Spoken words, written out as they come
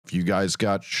If you guys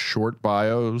got short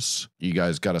bios, you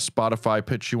guys got a Spotify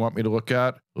pitch you want me to look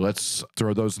at, let's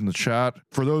throw those in the chat.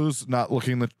 For those not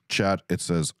looking in the chat, it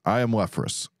says, I am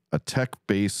Lephris, a tech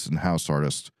bass and house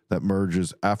artist that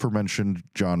merges aforementioned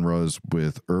genres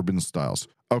with urban styles.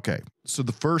 Okay, so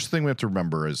the first thing we have to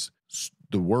remember is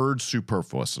the word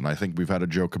superfluous. And I think we've had a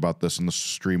joke about this in the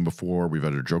stream before. We've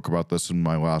had a joke about this in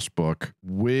my last book.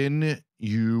 When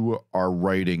you are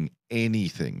writing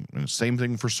anything, and same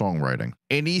thing for songwriting,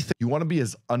 anything, you want to be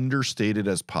as understated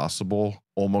as possible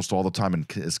almost all the time and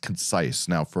as concise.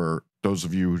 Now, for those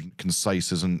of you,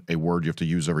 concise isn't a word you have to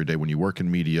use every day when you work in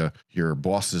media. Your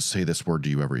bosses say this word to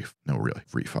you every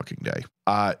fucking day.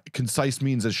 Concise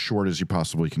means as short as you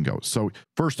possibly can go. So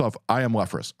first off, I am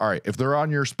Lephris. All right, if they're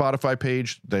on your Spotify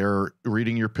page, they're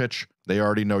reading your pitch, they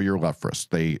already know you're Lephris.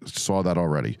 They saw that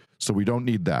already. So we don't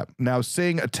need that. Now,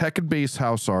 saying a tech and bass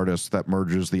house artist that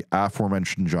merges the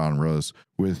aforementioned genres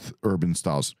with urban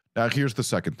styles. Now, here's the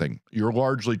second thing. You're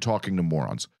largely talking to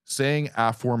morons. Saying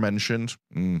aforementioned,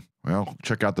 well,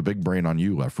 check out the big brain on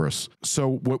you, Lephris.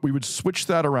 So what we would switch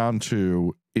that around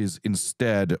to is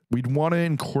instead, we'd want to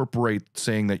incorporate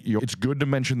saying that it's good to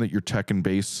mention that you're tech and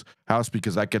bass house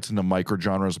because that gets into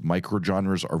microgenres.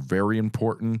 Microgenres are very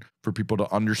important for people to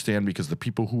understand because the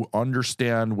people who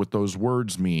understand what those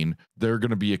words mean, they're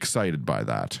going to be excited by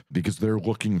that because they're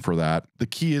looking for that. The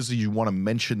key is you want to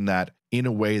mention that in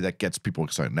a way that gets people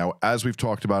excited. Now, as we've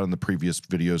talked about in the previous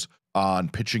videos on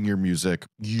pitching your music,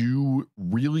 you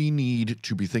really need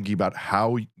to be thinking about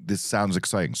how this sounds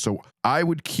exciting. So I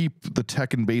would keep the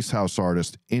tech and bass house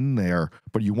artist in there,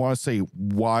 but you want to say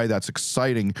why that's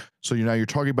exciting. So you're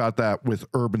talking about that with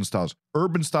urban styles.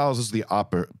 Urban styles is the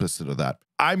opposite of that.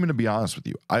 I'm going to be honest with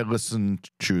you. I listen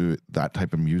to that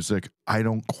type of music. I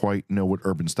don't quite know what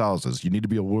urban styles is. You need to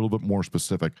be a little bit more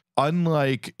specific.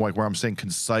 Unlike like where I'm saying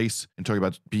concise and talking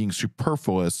about being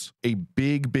superfluous, a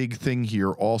big thing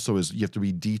here also is you have to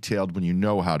be detailed when you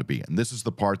know how to be. And this is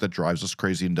the part that drives us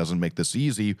crazy and doesn't make this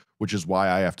easy, which is why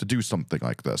I have to do something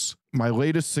like this. My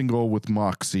latest single with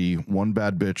Moxie, One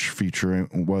Bad Bitch featuring,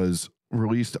 was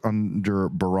released under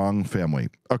Barong Family.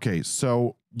 Okay,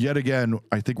 so yet again,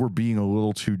 I think we're being a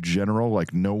little too general.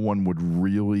 Like no one would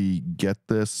really get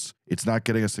this. It's not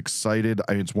getting us excited.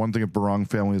 It's one thing if Barong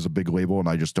Family is a big label and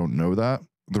I just don't know that.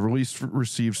 The release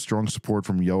received strong support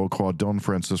from Yellow Claw, Dylan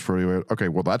Francis, Freddie. Okay,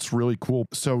 well, that's really cool.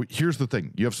 So here's the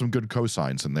thing. You have some good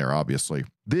cosigns in there, obviously.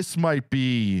 This might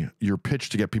be your pitch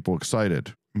to get people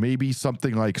excited. Maybe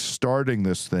something like starting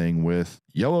this thing with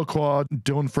Yellow Claw,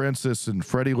 Dylan Francis, and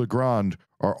Freddie Legrand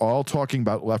are all talking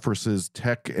about Lephris's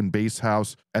tech and bass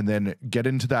house, and then get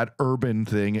into that urban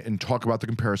thing and talk about the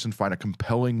comparison, find a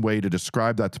compelling way to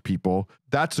describe that to people.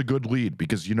 That's a good lead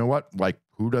because you know what? Like,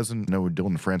 who doesn't know who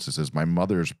Dylan Francis is? My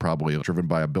mother's probably driven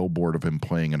by a billboard of him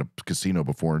playing in a casino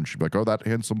before, and she'd be like, oh, that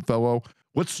handsome fellow.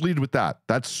 Let's lead with that.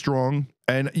 That's strong.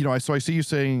 And, so I see you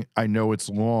saying, I know it's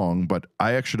long, but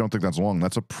I actually don't think that's long.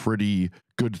 That's a pretty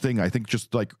good thing. I think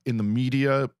just like in the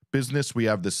media business, we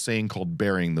have this saying called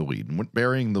burying the lead. And what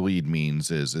burying the lead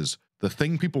means is the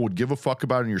thing people would give a fuck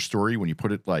about in your story when you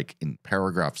put it like in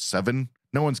paragraph 7.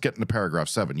 No one's getting to paragraph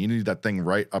 7. You need that thing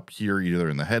right up here, either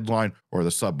in the headline or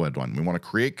the sub-headline. We want to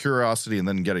create curiosity and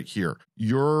then get it here.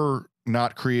 You're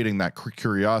not creating that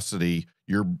curiosity.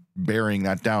 You're burying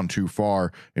that down too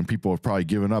far, and people have probably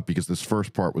given up because this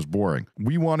first part was boring.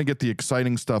 We want to get the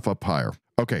exciting stuff up higher.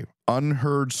 Okay,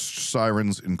 Unheard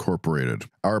Sirens Incorporated,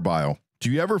 our bio. Do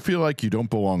you ever feel like you don't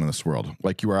belong in this world?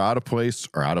 Like you are out of place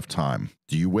or out of time?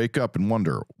 Do you wake up and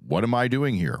wonder, what am I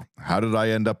doing here? How did I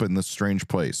end up in this strange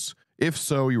place? If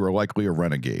so, you are likely a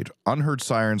renegade. Unheard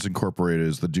Sirens Incorporated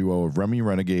is the duo of Remy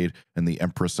Renegade and the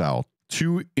Empress Owl,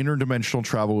 two interdimensional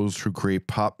travelers who create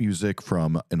pop music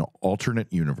from an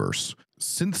alternate universe.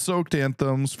 Synth-soaked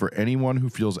anthems for anyone who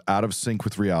feels out of sync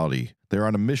with reality. They're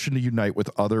on a mission to unite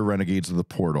with other renegades of the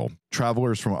portal,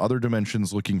 travelers from other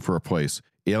dimensions looking for a place,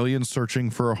 aliens searching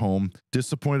for a home,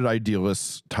 disappointed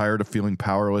idealists tired of feeling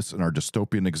powerless in our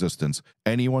dystopian existence,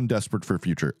 anyone desperate for a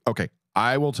future. Okay,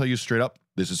 I will tell you straight up,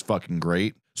 this is fucking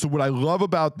great. So what I love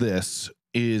about this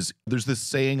is there's this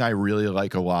saying I really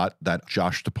like a lot that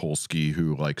Josh Topolsky,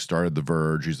 who like started The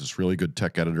Verge, he's this really good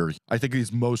tech editor. I think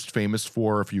he's most famous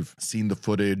for, if you've seen the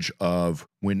footage of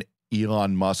when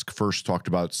Elon Musk first talked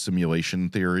about simulation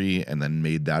theory and then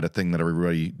made that a thing that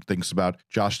everybody thinks about.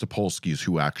 Josh Topolsky is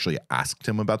who actually asked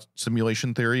him about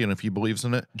simulation theory and if he believes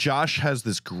in it. Josh has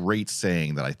this great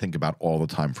saying that I think about all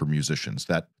the time for musicians,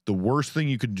 that the worst thing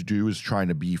you could do is trying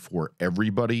to be for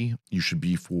everybody. You should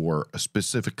be for a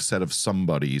specific set of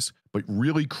somebodies, but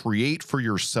really create for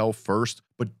yourself first,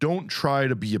 but don't try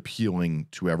to be appealing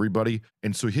to everybody.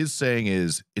 And so his saying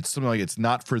is, it's something like, it's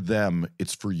not for them,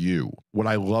 it's for you. What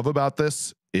I love about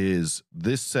this is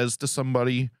this says to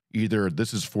somebody, either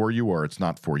this is for you or it's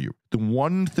not for you. The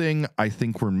one thing I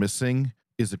think we're missing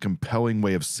is a compelling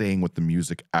way of saying what the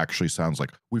music actually sounds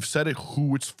like. We've said it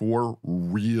who it's for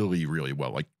really, really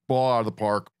well. Like ball out of the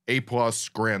park, A+,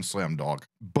 grand slam dog.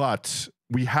 But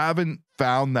we haven't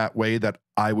found that way that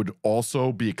I would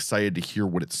also be excited to hear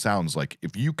what it sounds like.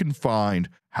 If you can find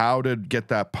how to get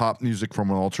that pop music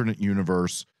from an alternate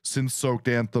universe, synth-soaked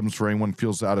anthems for anyone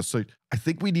feels out of sight, I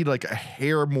think we need like a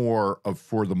hair more of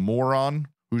For the Moron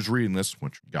who's reading this,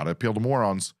 which gotta appeal to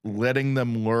morons, letting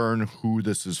them learn who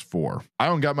this is for. I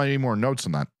don't got any more notes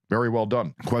on that. Very well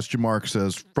done. Question mark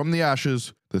says, from the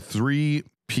ashes, the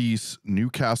three-piece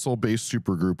Newcastle-based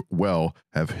supergroup Well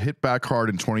have hit back hard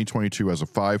in 2022 as a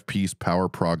five-piece power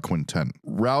prog quintet.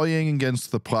 Rallying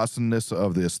against the placidness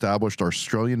of the established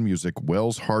Australian music,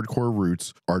 Well's hardcore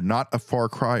roots are not a far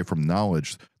cry from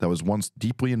knowledge that was once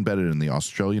deeply embedded in the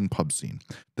Australian pub scene.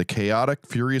 The chaotic,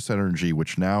 furious energy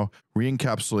which now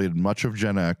re-encapsulated much of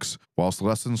Gen X, whilst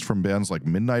lessons from bands like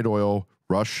Midnight Oil,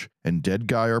 Rush, and Dead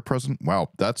Guy are present. Wow,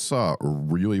 that's a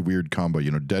really weird combo.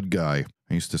 You know, Dead Guy,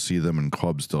 I used to see them in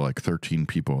clubs to like 13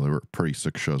 people. They were pretty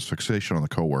sick shows. Fixation on the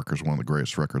Coworkers, one of the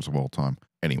greatest records of all time.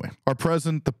 Anyway, our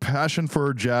present, the passion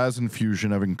for jazz and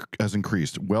fusion has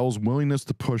increased. Well's willingness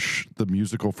to push the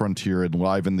musical frontier and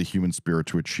enliven the human spirit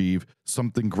to achieve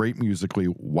something great musically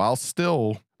while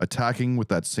still attacking with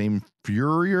that same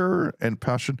furrier and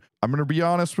passion. I'm going to be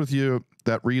honest with you,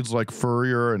 that reads like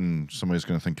furrier and somebody's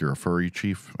going to think you're a furry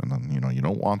chief. And then, you know, you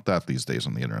don't want that these days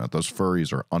on the internet. Those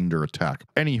furries are under attack.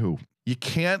 Anywho, you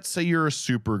can't say you're a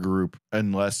supergroup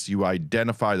unless you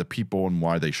identify the people and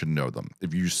why they should know them.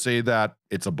 If you say that,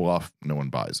 it's a bluff. No one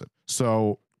buys it.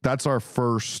 So that's our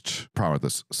first problem with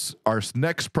this. Our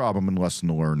next problem and lesson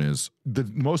to learn is the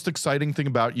most exciting thing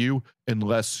about you,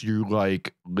 unless you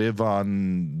like live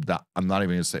on the, I'm not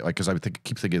even gonna say like, cause I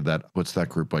keep thinking of that, what's that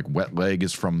group? Like Wet Leg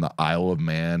is from the Isle of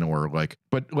Man or like,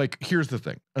 but like, here's the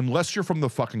thing. Unless you're from the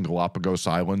fucking Galapagos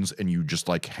Islands and you just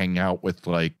like hang out with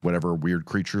like whatever weird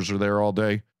creatures are there all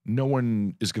day, no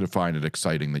one is going to find it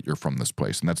exciting that you're from this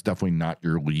place. And that's definitely not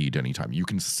your lead anytime. You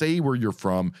can say where you're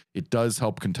from. It does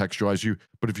help contextualize you.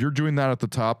 But if you're doing that at the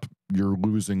top, you're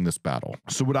losing this battle.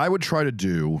 So what I would try to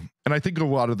do, and I think a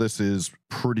lot of this is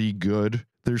pretty good.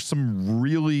 There's some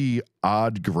really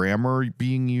odd grammar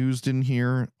being used in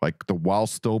here, like the while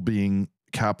still being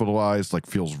capitalized like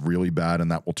feels really bad,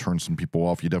 and that will turn some people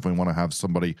off. You definitely want to have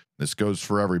somebody, this goes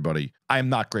for everybody. I am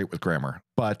not great with grammar,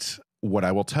 but what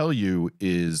I will tell you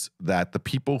is that the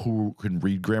people who can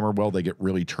read grammar well, they get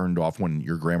really turned off when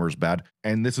your grammar is bad.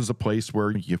 And this is a place where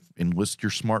you enlist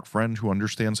your smart friend who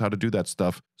understands how to do that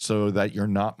stuff so that you're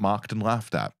not mocked and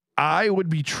laughed at. I would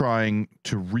be trying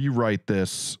to rewrite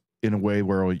this in a way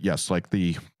where, yes, like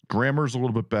the grammar's a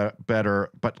little bit better,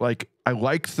 but like I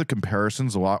like the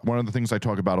comparisons a lot. One of the things I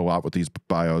talk about a lot with these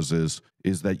bios is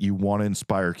that you want to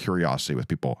inspire curiosity with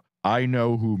people. I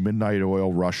know who Midnight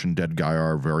Oil, Rush, and Dead Guy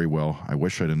are very well. I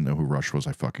wish I didn't know who Rush was.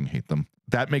 I fucking hate them.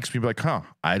 That makes me be like, huh,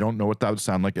 I don't know what that would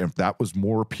sound like. And if that was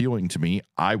more appealing to me,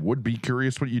 I would be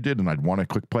curious what you did and I'd want to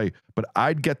click play. But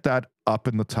I'd get that up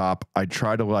in the top. I'd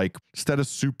try to like, instead of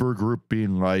super group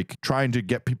being like trying to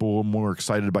get people a little more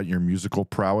excited about your musical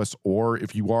prowess, or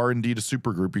if you are indeed a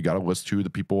super group, you got to list who the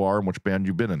people are and which band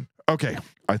you've been in. Okay,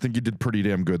 I think you did pretty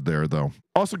damn good there, though.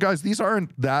 Also, guys, these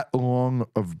aren't that long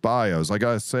of bios. I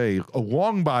gotta say, a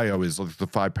long bio is like the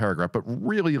 5-paragraph, but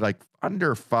really like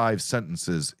under 5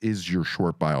 sentences is your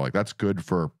short bio. Like that's good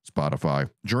for Spotify.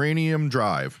 Geranium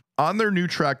Drive. On their new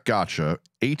track, Gotcha,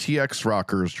 ATX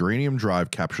rockers Geranium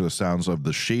Drive capture the sounds of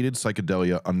the shaded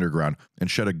psychedelia underground and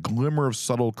shed a glimmer of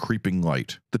subtle creeping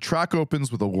light. The track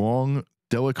opens with a long,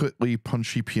 delicately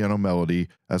punchy piano melody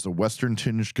as a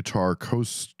western-tinged guitar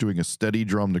coasts doing a steady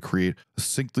drum to create a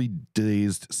sickly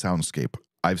dazed soundscape.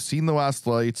 I've Seen the Last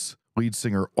Lights lead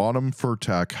singer Autumn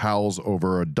Furtak howls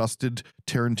over a dusted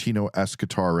Tarantino-esque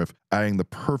guitar riff, adding the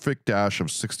perfect dash of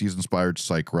 60s-inspired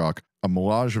psych rock, a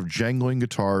melange of jangling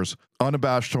guitars,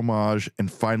 unabashed homage, and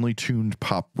finely tuned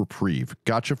pop reprieve.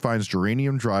 Gotcha finds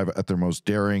Geranium Drive at their most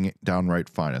daring, downright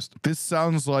finest. This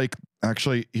sounds like,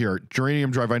 actually, here, Geranium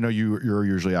Drive, I know you're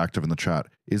usually active in the chat.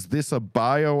 Is this a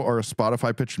bio or a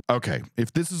Spotify pitch? Okay,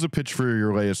 if this is a pitch for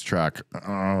your latest track,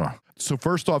 so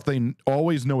first off, they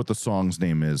always know what the song's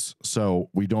name is, so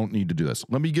we don't need to do this.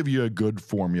 Let me give you a good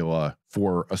formula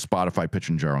for a Spotify pitch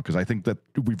in general, because I think that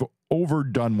we've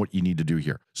overdone what you need to do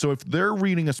here. So if they're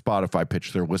reading a Spotify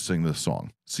pitch, they're listening to the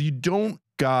song. So you don't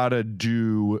gotta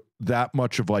do that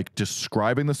much of like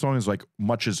describing the song as like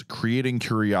much as creating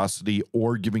curiosity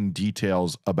or giving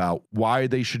details about why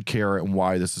they should care and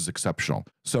why this is exceptional.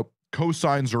 So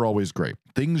cosigns are always great.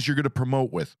 Things you're going to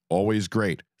promote with, always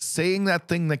great. Saying that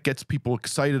thing that gets people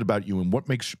excited about you and what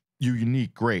makes you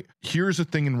unique, great. Here's a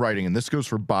thing in writing, and this goes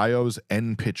for bios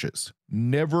and pitches.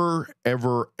 Never,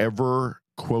 ever, ever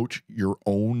quote your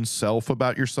own self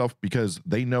about yourself, because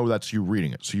they know that's you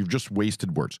reading it. So you've just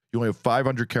wasted words. You only have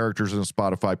 500 characters in a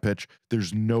Spotify pitch.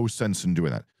 There's no sense in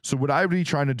doing that. So what I would be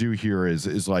trying to do here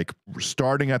is like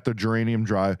starting at the Geranium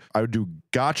Drive, I would do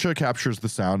gotcha captures the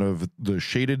sound of the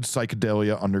shaded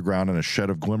psychedelia underground and a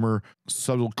shed of glimmer,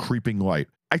 subtle creeping light.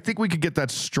 I think we could get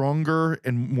that stronger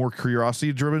and more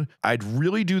curiosity driven. I'd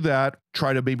really do that.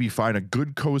 Try to maybe find a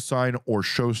good cosign or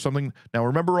show something. Now,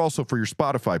 remember also for your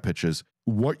Spotify pitches,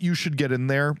 what you should get in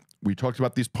there. We talked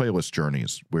about these playlist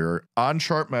journeys. We're on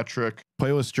Chartmetric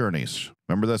playlist journeys.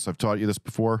 Remember this? I've taught you this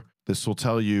before. This will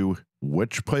tell you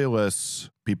which playlists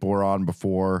people are on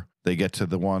before they get to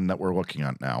the one that we're looking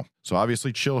at now. So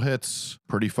obviously Chill Hits,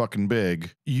 pretty fucking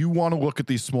big. You want to look at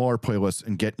these smaller playlists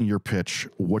and get in your pitch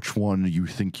which one you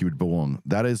think you would belong.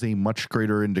 That is a much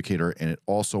greater indicator, and it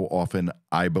also often,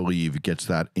 I believe, gets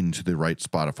that into the right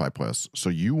Spotify playlist.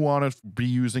 So you want to be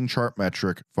using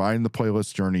Chartmetric, find the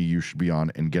playlist journey you should be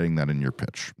on, and getting that in your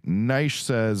pitch. Nice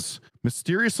says,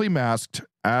 mysteriously masked,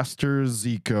 Aster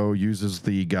Zico uses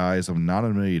the guise of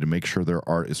anonymity to make sure their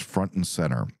art is front and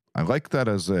center. I like that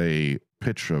as a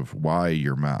pitch of why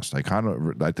you're masked.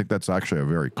 I think that's actually a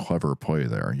very clever play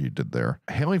there you did there.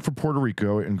 Hailing from Puerto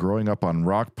Rico and growing up on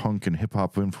rock, punk, and hip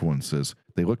hop influences,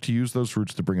 they look to use those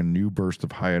roots to bring a new burst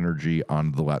of high energy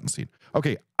onto the Latin scene.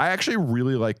 Okay, I actually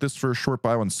really like this for a short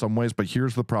bio in some ways, but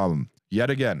here's the problem. Yet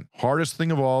again, hardest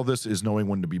thing of all this is knowing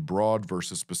when to be broad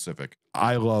versus specific.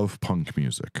 I love punk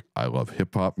music. I love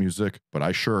hip hop music, but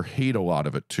I sure hate a lot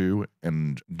of it too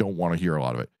and don't want to hear a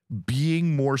lot of it.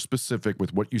 Being more specific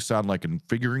with what you sound like and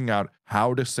figuring out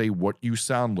how to say what you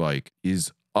sound like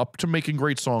is up to making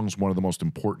great songs one of the most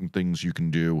important things you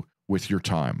can do with your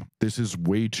time. This is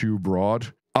way too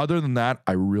broad. Other than that,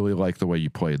 I really like the way you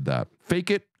played that. Fake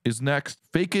It is next.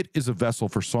 Fake It is a vessel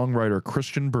for songwriter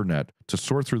Christian Burnett to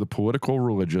sort through the political,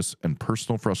 religious, and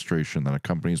personal frustration that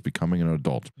accompanies becoming an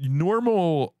adult.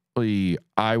 Normally,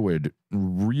 I would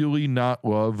really not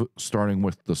love starting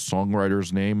with the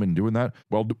songwriter's name and doing that.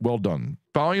 Well done.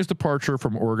 Following his departure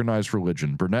from organized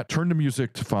religion, Burnett turned to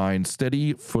music to find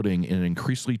steady footing in an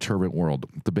increasingly turbulent world.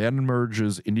 The band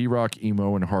emerges indie rock,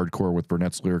 emo, and hardcore with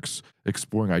Burnett's lyrics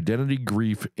exploring identity,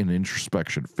 grief, and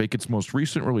introspection. Fake It's most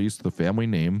recent release, The Family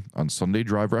Name, on Sunday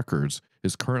Drive Records,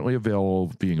 is currently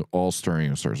available via all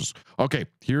streaming sources. Okay,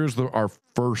 here's our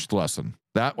first lesson.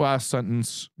 That last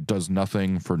sentence does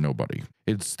nothing for nobody.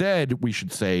 Instead, we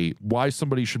should say why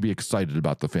somebody should be excited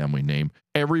about The Family Name.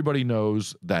 Everybody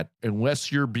knows that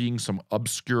unless you're being some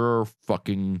obscure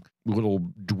fucking little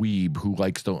dweeb who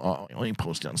likes to only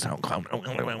post on SoundCloud.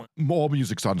 All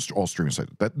music's on all streaming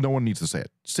sites. That no one needs to say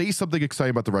it. Say something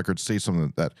exciting about the record. Say something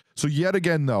like that. So yet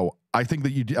again, though, I think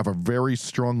that you have a very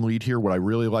strong lead here. What I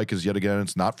really like is yet again,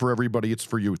 it's not for everybody. It's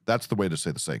for you. That's the way to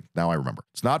say the saying. Now I remember.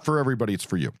 It's not for everybody. It's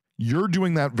for you. You're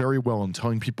doing that very well in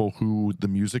telling people who the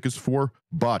music is for.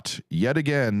 But yet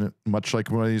again, much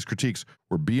like one of these critiques,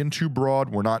 we're being too broad.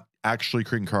 We're not actually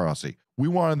creating curiosity. We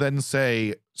want to then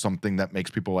say something that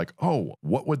makes people like, oh,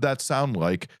 what would that sound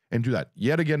like? And do that.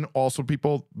 Yet again, also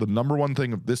people, the number one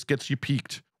thing, if this gets you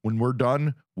peaked, when we're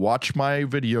done, watch my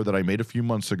video that I made a few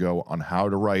months ago on how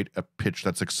to write a pitch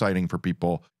that's exciting for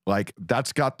people. Like,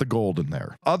 that's got the gold in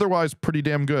there. Otherwise, pretty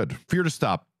damn good. Fear to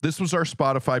Stop. This was our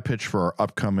Spotify pitch for our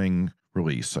upcoming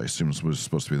release. I assume this was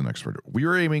supposed to be the next word. We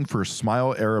were aiming for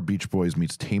Smile era Beach Boys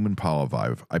meets Tame Impala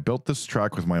vibe. I built this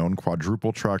track with my own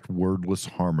quadruple tracked wordless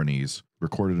harmonies,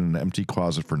 recorded in an empty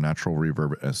closet for natural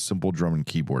reverb and a simple drum and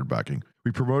keyboard backing.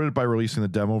 We promoted it by releasing the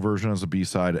demo version as a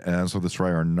B-side, and as of this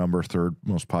right, our number 3rd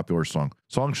most popular song.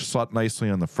 Song slot nicely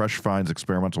on the Fresh Finds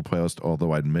experimental playlist,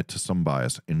 although I admit to some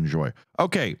bias. Enjoy.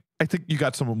 Okay, I think you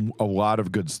got a lot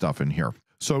of good stuff in here.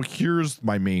 So here's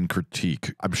my main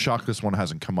critique. I'm shocked this one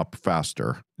hasn't come up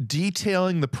faster.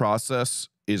 Detailing the process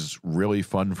is really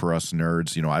fun for us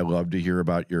nerds. You know, I love to hear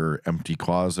about your empty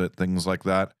closet, things like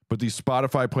that. But these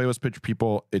Spotify playlist pitch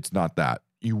people, it's not that.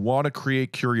 You want to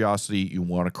create curiosity. You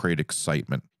want to create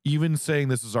excitement. Even saying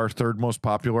this is our 3rd most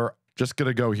popular, just going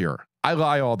to go here. I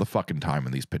lie all the fucking time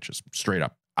in these pitches, straight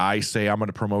up. I say I'm going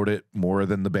to promote it more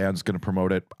than the band's going to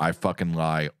promote it. I fucking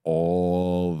lie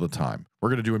all the time. We're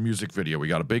going to do a music video. We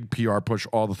got a big PR push,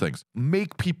 all the things.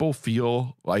 Make people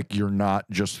feel like you're not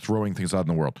just throwing things out in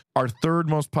the world. Our 3rd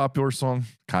most popular song,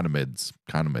 kind of mids.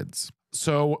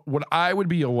 So what I would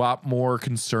be a lot more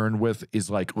concerned with is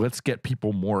like, let's get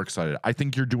people more excited. I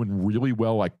think you're doing really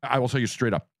well. Like, I will tell you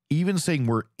straight up, even saying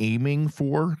we're aiming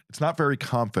for, it's not very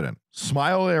confident.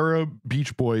 Smile era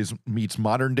Beach Boys meets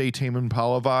modern day Tame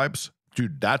Impala vibes.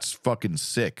 Dude, that's fucking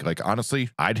sick. Like, honestly,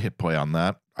 I'd hit play on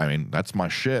that. I mean, that's my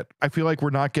shit. I feel like we're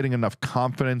not getting enough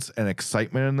confidence and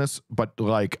excitement in this, but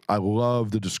like, I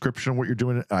love the description of what you're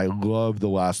doing. And I love the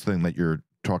last thing that you're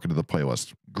talking to the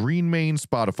playlist. Green Main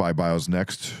Spotify bios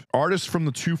next. Artist from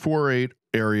the 248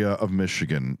 area of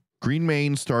Michigan. Green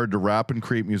Main started to rap and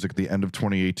create music at the end of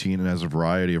 2018 and has a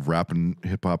variety of rap and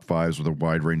hip hop vibes with a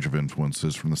wide range of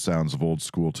influences from the sounds of old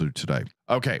school to today.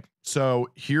 Okay, so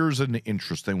here's an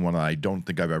interesting one I don't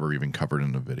think I've ever even covered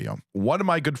in a video. One of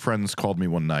my good friends called me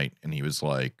one night and he was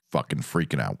like fucking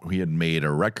freaking out. We had made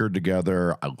a record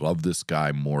together. I love this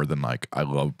guy more than like I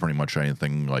love pretty much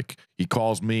anything. Like he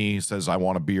calls me, says, I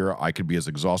want a beer. I could be as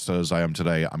exhausted as I am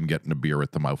today. I'm getting a beer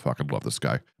with him. I fucking love this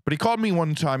guy. But he called me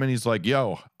one time and he's like,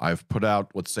 yo, I've put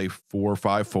out, let's say 4 or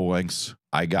 5 full lengths.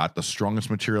 I got the strongest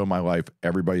material in my life.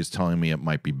 Everybody's telling me it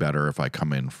might be better if I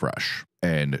come in fresh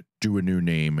and do a new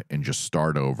name and just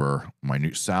start over. My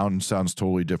new sound sounds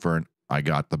totally different. I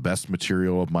got the best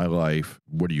material of my life.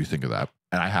 What do you think of that?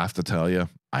 And I have to tell you,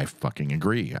 I fucking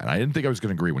agree. And I didn't think I was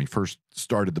going to agree when he first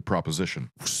started the proposition.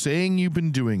 Saying you've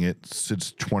been doing it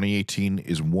since 2018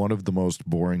 is one of the most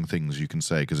boring things you can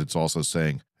say, because it's also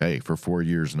saying, hey, for 4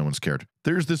 years, no one's cared.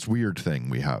 There's this weird thing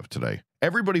we have today.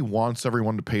 Everybody wants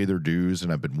everyone to pay their dues and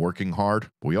have been working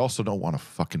hard, but we also don't want to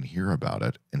fucking hear about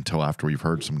it until after we've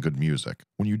heard some good music.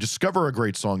 When you discover a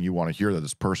great song, you want to hear that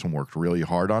this person worked really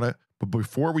hard on it. But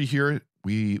before we hear it,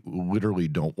 we literally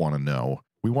don't want to know.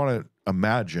 We want to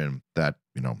imagine that,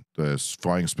 you know, the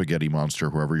flying spaghetti monster,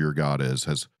 whoever your god is,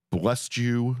 has blessed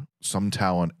you some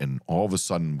talent, and all of a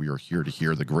sudden we are here to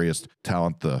hear the greatest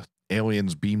talent. The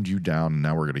aliens beamed you down, and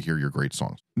now we're going to hear your great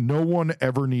songs. No one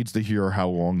ever needs to hear how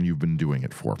long you've been doing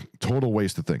it for. Total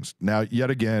waste of things. Now,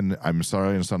 yet again, I'm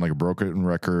sorry to sound like a broken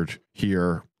record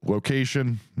here.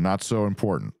 Location, not so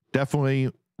important.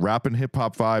 Definitely rap and hip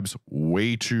hop vibes,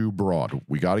 way too broad.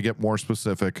 We got to get more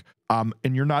specific.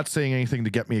 And you're not saying anything to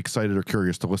get me excited or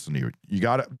curious to listen to you. You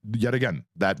got to, yet again,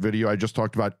 that video I just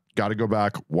talked about, got to go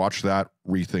back, watch that,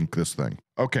 rethink this thing.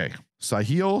 Okay.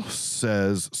 Sahil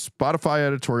says, Spotify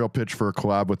editorial pitch for a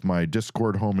collab with my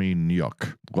Discord homie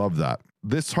Nyuk. Love that.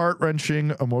 This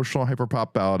heart-wrenching, emotional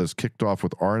hyperpop ballad is kicked off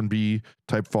with R&B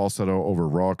type falsetto over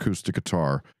raw acoustic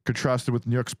guitar, contrasted with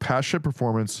Nyuk's passionate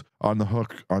performance on the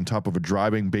hook on top of a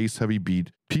driving bass-heavy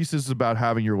beat. Pieces about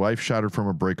having your life shattered from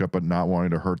a breakup but not wanting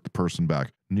to hurt the person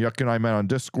back. Nyuk and I met on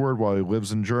Discord while he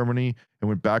lives in Germany and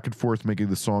went back and forth making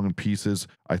the song in pieces.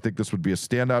 I think this would be a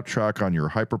standout track on your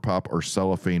hyperpop or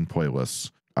cellophane playlists.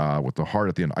 With the heart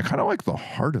at the end. I kind of like the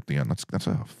heart at the end. That's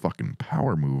a fucking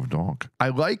power move, dog. I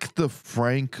like the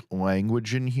frank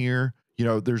language in here. You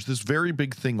know, there's this very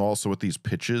big thing also with these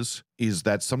pitches is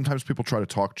that sometimes people try to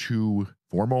talk too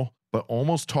formal, but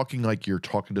almost talking like you're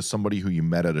talking to somebody who you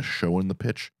met at a show in the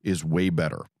pitch is way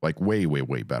better. Like way, way,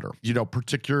 way better. You know,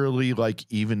 particularly like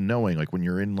even knowing like when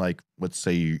you're in like, let's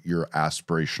say your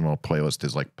aspirational playlist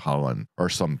is like Pollen or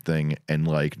something, and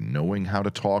like knowing how to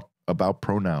talk about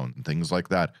pronoun and things like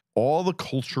that. All the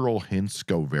cultural hints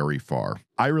go very far.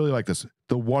 I really like this.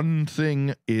 The one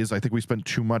thing is I think we spent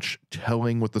too much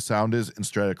telling what the sound is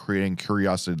instead of creating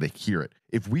curiosity to hear it.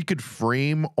 If we could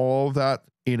frame all of that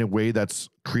in a way that's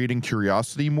creating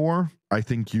curiosity more, I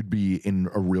think you'd be in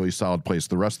a really solid place.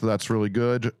 The rest of that's really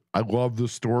good. I love the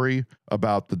story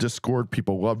about the Discord.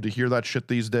 People love to hear that shit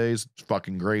these days. It's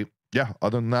fucking great. Yeah,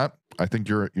 other than that, I think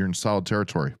you're in solid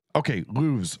territory. Okay,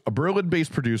 Louv's, a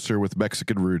Berlin-based producer with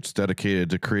Mexican roots dedicated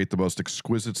to create the most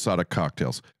exquisite Sodic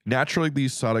cocktails. Naturally,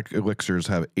 these Sodic elixirs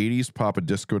have 80s pop and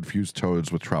disco-infused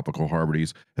tones with tropical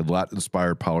harmonies and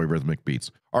Latin-inspired polyrhythmic beats.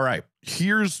 All right,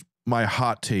 here's my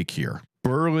hot take here.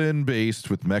 Berlin-based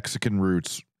with Mexican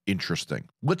roots, interesting.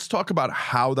 Let's talk about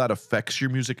how that affects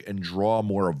your music and draw a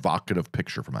more evocative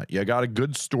picture from that. You got a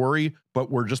good story,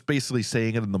 but we're just basically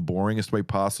saying it in the boringest way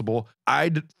possible.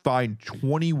 I'd find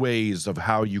 20 ways of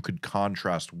how you could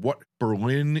contrast what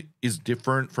Berlin is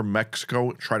different from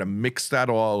Mexico, try to mix that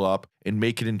all up and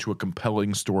make it into a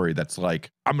compelling story that's like,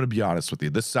 I'm going to be honest with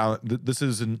you, this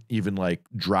isn't even like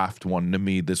draft one to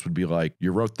me. This would be like,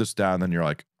 you wrote this down, then you're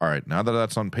like, all right, now that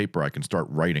that's on paper, I can start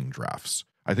writing drafts.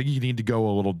 I think you need to go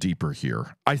a little deeper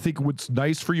here. I think what's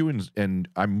nice for you, and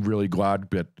I'm really glad,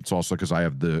 but it's also because I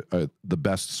have the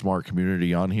best smart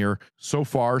community on here. So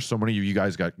far, so many of you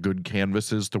guys got good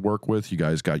canvases to work with. You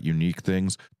guys got unique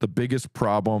things. The biggest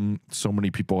problem so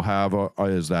many people have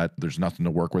is that there's nothing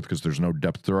to work with because there's no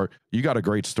depth to it. You got a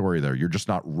great story there. You're just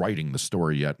not writing the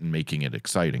story yet and making it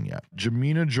exciting yet.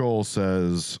 Jamina Joel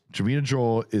says, Jamina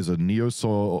Joel is a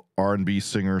neo-soul R&B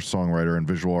singer, songwriter, and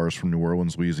visual artist from New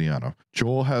Orleans, Louisiana.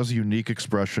 Joel has a unique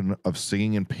expression of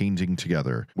singing and painting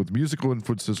together. With musical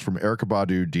influences from Erykah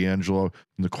Badu, D'Angelo,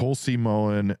 Nicole C.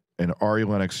 Mullen, and Ari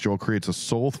Lennox, Joel creates a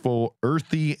soulful,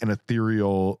 earthy, and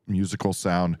ethereal musical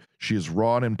sound. She is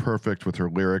raw and imperfect with her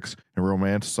lyrics and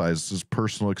romanticizes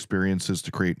personal experiences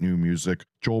to create new music.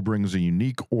 Joel brings a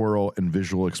unique oral and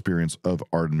visual experience of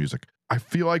art and music. I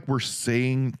feel like we're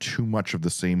saying too much of the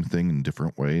same thing in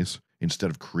different ways instead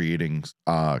of creating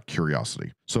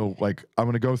curiosity. So like, I'm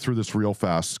going to go through this real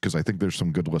fast because I think there's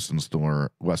some good lessons to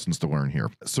learn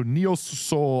here. So neo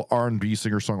soul R&B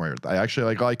singer songwriter. I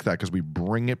actually like that because we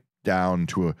bring it down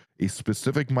to a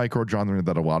specific micro genre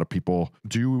that a lot of people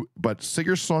do, but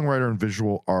singer songwriter and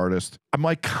visual artist, I'm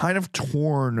like kind of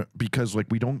torn because like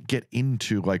we don't get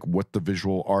into like what the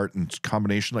visual art and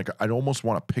combination, like I'd almost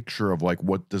want a picture of like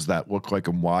what does that look like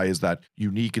and why is that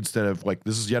unique, instead of like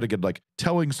this is yet again like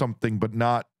telling something but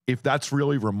not, if that's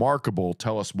really remarkable,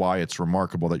 tell us why it's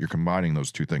remarkable that you're combining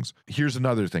those two things. Here's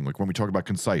another thing, like when we talk about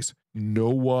concise, no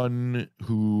one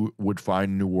who would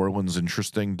find New Orleans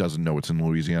interesting doesn't know it's in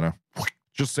Louisiana.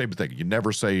 Just same thing. You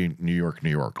never say New York, New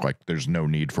York. Like there's no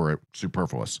need for it.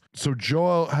 Superfluous. So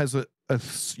Joel has a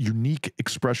unique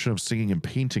expression of singing and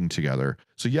painting together.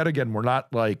 So yet again, we're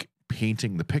not like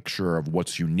painting the picture of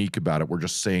what's unique about it. We're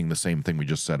just saying the same thing we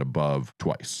just said above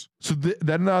twice. So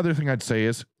then the other thing I'd say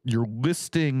is you're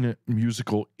listing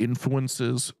musical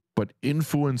influences, but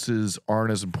influences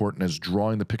aren't as important as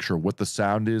drawing the picture of what the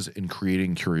sound is and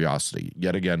creating curiosity.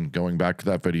 Yet again, going back to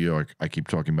that video I keep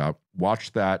talking about,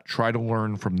 watch that, try to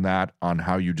learn from that on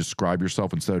how you describe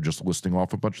yourself instead of just listing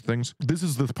off a bunch of things. This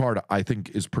is the part I think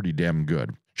is pretty damn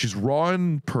good. She's raw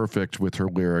and perfect with her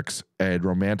lyrics and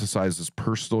romanticizes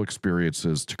personal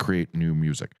experiences to create new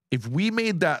music. If we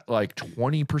made that like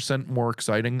 20% more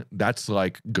exciting, that's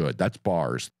like good. That's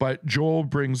bars. But Joel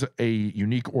brings a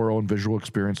unique oral and visual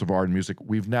experience of art and music.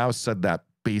 We've now said that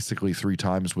basically 3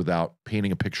 times without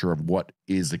painting a picture of what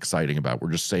is exciting about.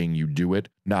 We're just saying you do it,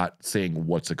 not saying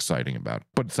what's exciting about.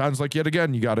 But it sounds like yet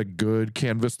again, you got a good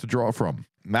canvas to draw from.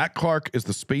 Matt Clark is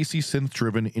the spacey,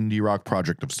 synth-driven indie rock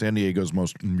project of San Diego's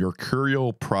most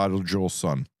mercurial, prodigal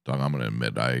son. Doug, I'm going to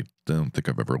admit, I don't think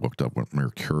I've ever looked up what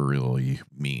mercurially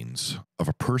means. Of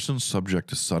a person subject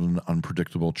to sudden,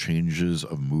 unpredictable changes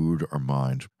of mood or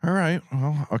mind. All right,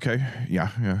 well, okay, yeah,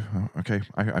 okay,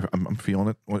 I'm feeling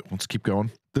it. Let's keep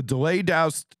going. The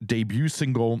delay-doused debut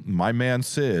single, My Man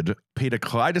Sid, paid a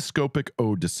kaleidoscopic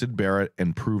ode to Syd Barrett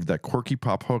and proved that quirky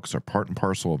pop hooks are part and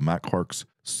parcel of Matt Clark's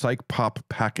psych pop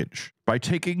package. By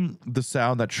taking the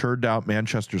sound that churned out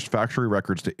Manchester's Factory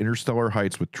Records to interstellar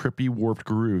heights with trippy, warped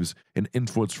grooves and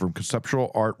influence from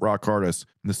conceptual art rock artists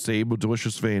in the same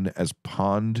delicious vein as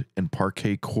Pond and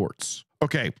Parquet Courts.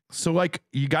 Okay, so like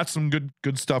you got some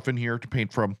good stuff in here to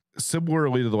paint from.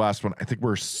 Similarly to the last one, I think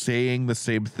we're saying the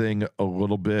same thing a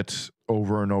little bit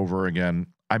over and over again.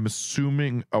 I'm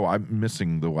assuming, I'm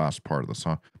missing the last part of the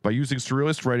song. By using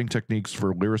surrealist writing techniques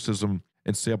for lyricism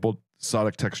and sampled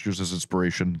sonic textures as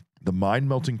inspiration, the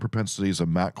mind-melting propensities of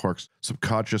Matt Clark's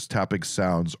subconscious tapping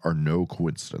sounds are no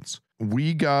coincidence.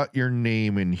 We got your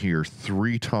name in here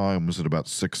 3 times in about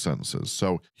 6 sentences.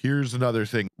 So here's another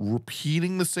thing.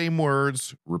 Repeating the same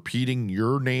words, repeating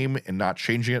your name and not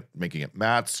changing it, making it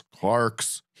Matt's,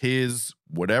 Clark's, his,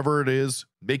 whatever it is,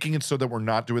 making it so that we're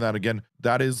not doing that again.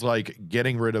 That is like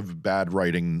getting rid of bad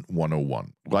writing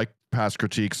 101. Like past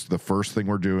critiques, the first thing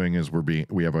we're doing is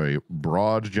we have a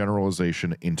broad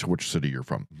generalization into which city you're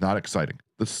from. Not exciting.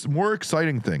 The more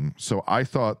exciting thing, so I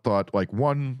thought like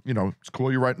one, it's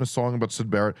cool you're writing a song about Syd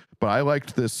Barrett, but I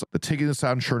liked this, the taking the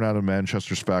sound churn out of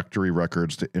Manchester's Factory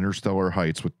Records to interstellar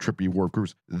heights with trippy warp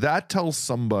grooves. That tells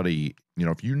somebody,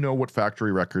 if you know what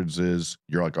Factory Records is,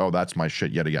 you're like, oh, that's my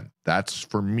shit yet again. That's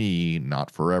for me,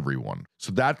 not for everyone.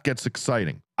 So that gets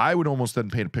exciting. I would almost then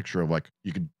paint a picture of like,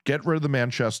 you could get rid of the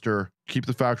Manchester, keep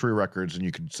the Factory Records, and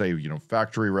you could say,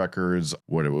 Factory Records,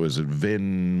 what was it,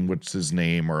 Vin, what's his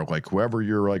name, or like whoever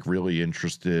you're like really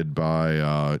interested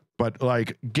by, but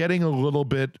like getting a little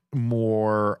bit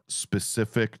more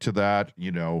specific to that,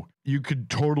 you could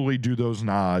totally do those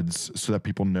nods so that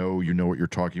people know you know what you're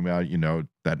talking about. You know,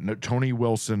 that Tony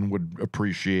Wilson would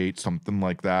appreciate something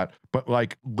like that. But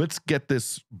like, let's get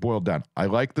this boiled down. I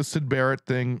like the Syd Barrett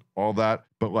thing, all that,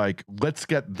 but like, let's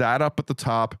get that up at the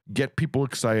top, get people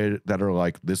excited that are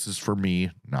like, this is for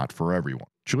me, not for everyone.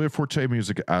 Julia Forte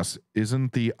Music asks,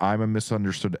 isn't the I'm a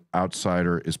Misunderstood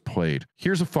Outsider is played?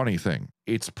 Here's a funny thing.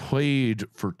 It's played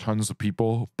for tons of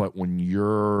people, but when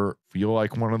you're feel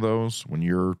like one of those, when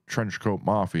you're Trenchcoat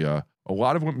Mafia, a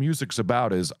lot of what music's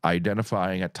about is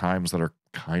identifying at times that are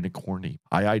kind of corny.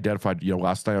 I identified, you know,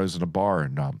 last night I was in a bar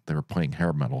and they were playing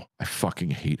hair metal. I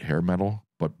fucking hate hair metal.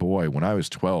 But boy, when I was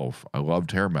 12, I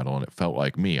loved hair metal and it felt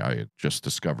like me. I had just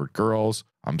discovered Girls.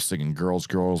 I'm singing Girls,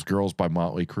 Girls, Girls by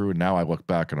Motley Crue. And now I look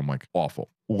back and I'm like, awful.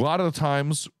 A lot of the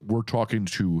times we're talking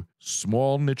to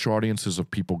small niche audiences of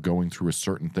people going through a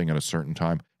certain thing at a certain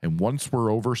time. And once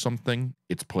we're over something,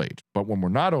 it's played. But when we're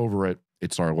not over it,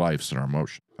 it's our lives and our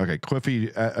emotion. Okay, Cliffy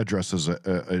addresses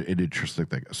an interesting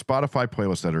thing. A Spotify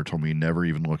playlist editor told me he never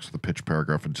even looks at the pitch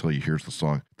paragraph until he hears the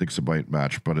song, thinks it might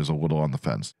match, but is a little on the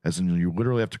fence. As in, you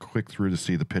literally have to click through to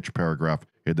see the pitch paragraph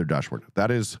in their dashboard. That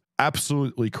is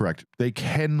absolutely correct. They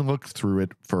can look through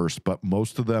it first, but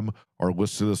most of them are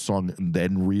listening to the song and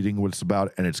then reading what it's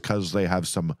about, and it's because they have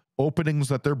some openings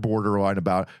that they're borderline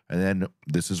about, and then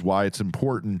this is why it's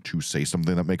important to say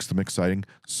something that makes them exciting.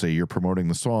 Say you're promoting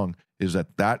the song, is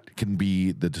that can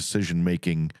be the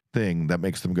decision-making thing that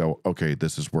makes them go, okay,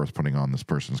 this is worth putting on. This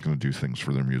person's going to do things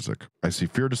for their music. I see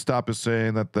Fear to Stop is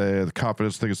saying that the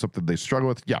confidence thing is something they struggle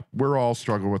with. Yeah, we're all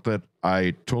struggling with it.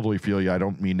 I totally feel you. I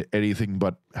don't mean anything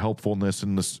but helpfulness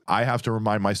in this. I have to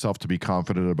remind myself to be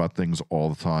confident about things all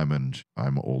the time, and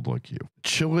I'm old like you.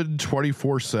 Chillin'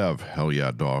 24/7. Hell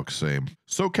yeah, dog. Same.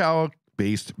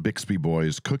 SoCal-based Bixby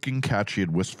Boys cooking catchy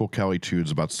and wistful Cali tunes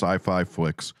about sci-fi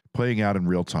flicks playing out in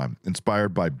real time,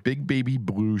 inspired by big baby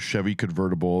blue Chevy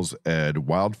convertibles and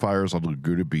wildfires on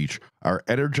Laguna Beach. Our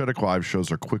energetic live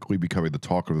shows are quickly becoming the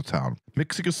talk of the town.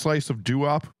 Mixing a slice of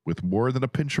doo-wop with more than a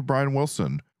pinch of Brian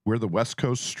Wilson, we're the West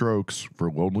Coast Strokes for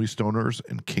lonely stoners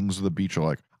and kings of the beach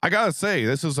alike. I gotta say,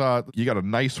 this is you got a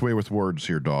nice way with words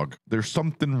here, dog. There's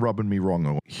something rubbing me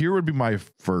wrong. Here would be my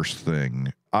first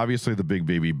thing. Obviously, the big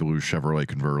baby blue Chevrolet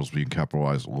convertibles being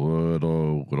capitalized,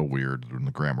 little weird in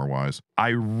the grammar wise. I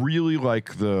really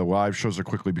like the live shows are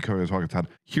quickly becoming a talk of town.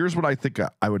 Here's what I think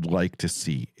I would like to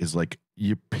see is like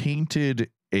you painted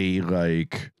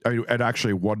and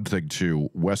actually one thing too,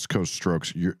 West Coast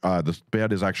Strokes, the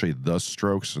band is actually The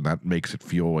Strokes, and that makes it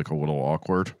feel like a little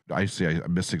awkward. I'm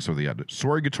missing some of the end.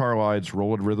 Soaring guitar lines,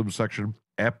 rolling rhythm section,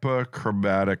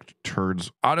 epichromatic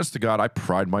turns. Honest to God, I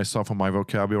pride myself on my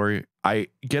vocabulary. I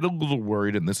get a little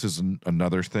worried, and this is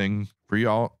another thing for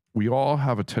y'all. We all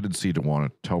have a tendency to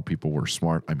want to tell people we're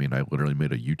smart. I mean, I literally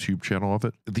made a YouTube channel of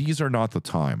it. These are not the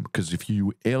time, because if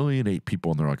you alienate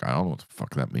people and they're like, I don't know what the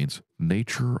fuck that means.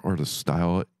 Nature or the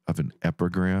style of an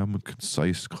epigram,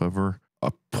 concise, clever,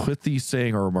 a pithy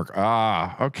saying or remark.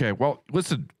 Okay. Well,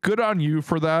 listen, good on you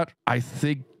for that. I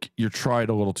think you're trying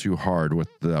a little too hard with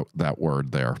that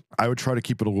word there. I would try to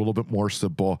keep it a little bit more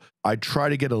simple. I'd try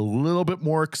to get a little bit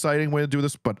more exciting way to do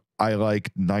this, but I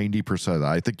like 90% of that.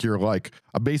 I think you're like,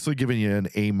 I'm basically giving you an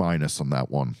A- on that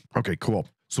one. Okay, cool.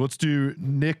 So let's do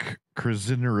Nick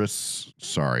Krasinarus.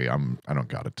 Sorry, I don't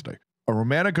got it today. A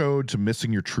romantic ode to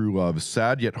missing your true love,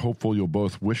 sad yet hopeful you'll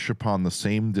both wish upon the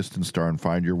same distant star and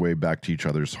find your way back to each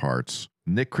other's hearts.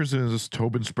 Nick Krasinarus,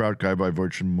 Tobin Sprout, Guy by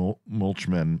Voisin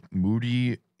Mulchman,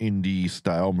 moody indie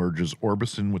style merges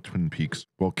Orbison with Twin Peaks,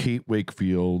 while Kate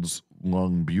Wakefield's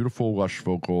lung beautiful lush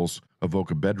vocals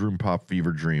evoke a bedroom pop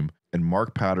fever dream, and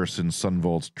Mark Patterson's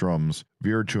Sunvolt's drums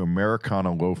veer to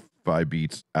Americana lo-fi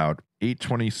beats out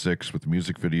 826 with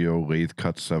music video, lathe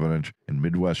cut 7-inch, and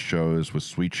Midwest shows with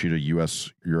Sweet Sheet of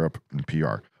US, Europe, and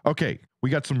PR. Okay, we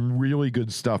got some really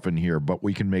good stuff in here, but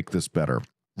we can make this better.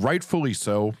 Rightfully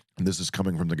so. And this is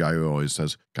coming from the guy who always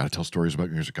says, gotta tell stories about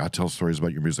your music, gotta tell stories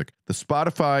about your music. The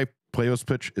Spotify playlist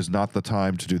pitch is not the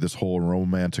time to do this whole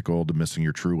romantic ode to missing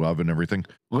your true love and everything.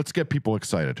 Let's get people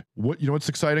excited. You know what's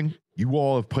exciting? You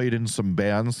all have played in some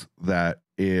bands that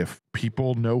if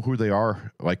people know who they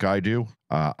are, like I do,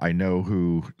 I know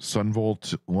who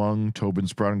Sunvolt, Lung, Tobin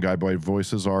Sprout, and Guy by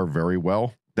Voices are very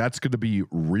well. That's going to be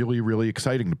really, really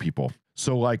exciting to people.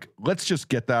 So like, let's just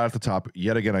get that at the top.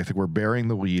 Yet again, I think we're burying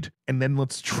the lead. And then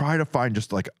let's try to find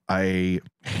just like a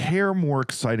hair more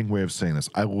exciting way of saying this.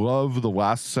 I love the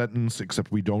last sentence,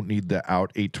 except we don't need the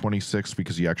out 826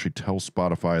 because you actually tell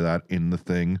Spotify that in the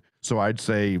thing. So I'd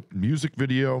say music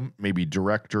video, maybe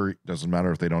director. Doesn't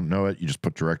matter if they don't know it. You just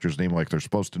put director's name like they're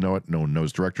supposed to know it. No one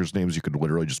knows director's names. You could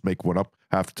literally just make one up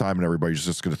half the time and everybody's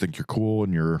just going to think you're cool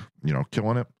and you're, you know,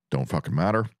 killing it. Don't fucking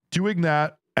matter. Doing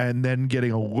that and then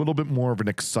getting a little bit more of an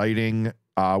exciting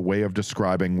way of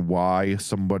describing why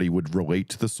somebody would relate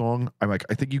to the song. I'm like,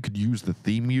 I think you could use the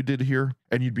theme you did here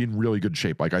and you'd be in really good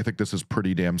shape. Like, I think this is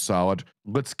pretty damn solid.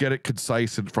 Let's get it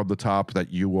concise and from the top that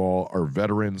you all are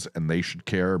veterans and they should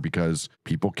care because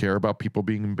people care about people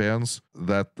being in bands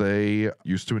that they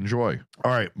used to enjoy.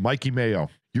 All right, Mikey Mayo.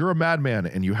 You're a madman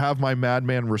and you have my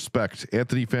madman respect.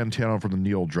 Anthony Fantano from the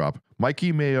Neil drop.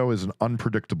 Mikey Mayo is an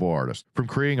unpredictable artist. From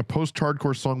creating a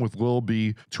post-hardcore song with Lil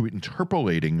B to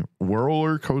interpolating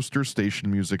roller coaster station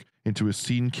music into a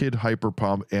scene kid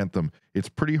hyperpomp anthem, it's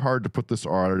pretty hard to put this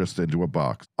artist into a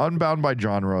box. Unbound by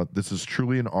genre, this is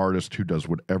truly an artist who does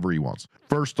whatever he wants.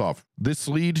 First off, this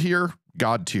lead here,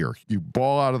 God tier. You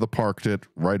ball out of the park it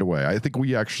right away. I think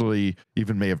we actually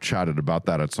even may have chatted about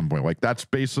that at some point. Like, that's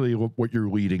basically what you're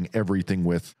leading everything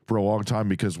with for a long time,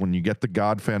 because when you get the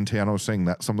God Fantano saying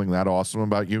that something that awesome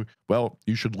about you, well,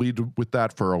 you should lead with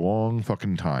that for a long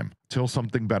fucking time till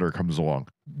something better comes along.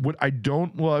 What I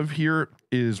don't love here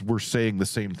is we're saying the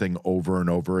same thing over and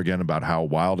over again about how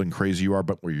wild and crazy you are,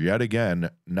 but we're yet again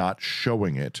not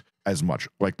showing it as much.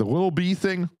 Like the Lil B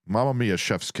thing, Mamma Mia,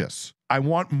 chef's kiss. I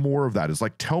want more of that. It's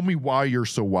like, tell me why you're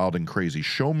so wild and crazy.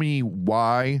 Show me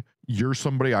why you're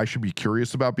somebody I should be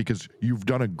curious about, because you've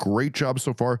done a great job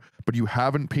so far, but you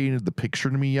haven't painted the picture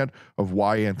to me yet of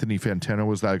why Anthony Fantano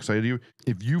was that excited to you.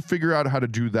 If you figure out how to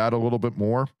do that a little bit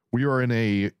more, we are in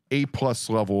a A+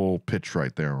 level pitch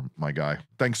right there, my guy.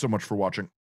 Thanks so much for watching.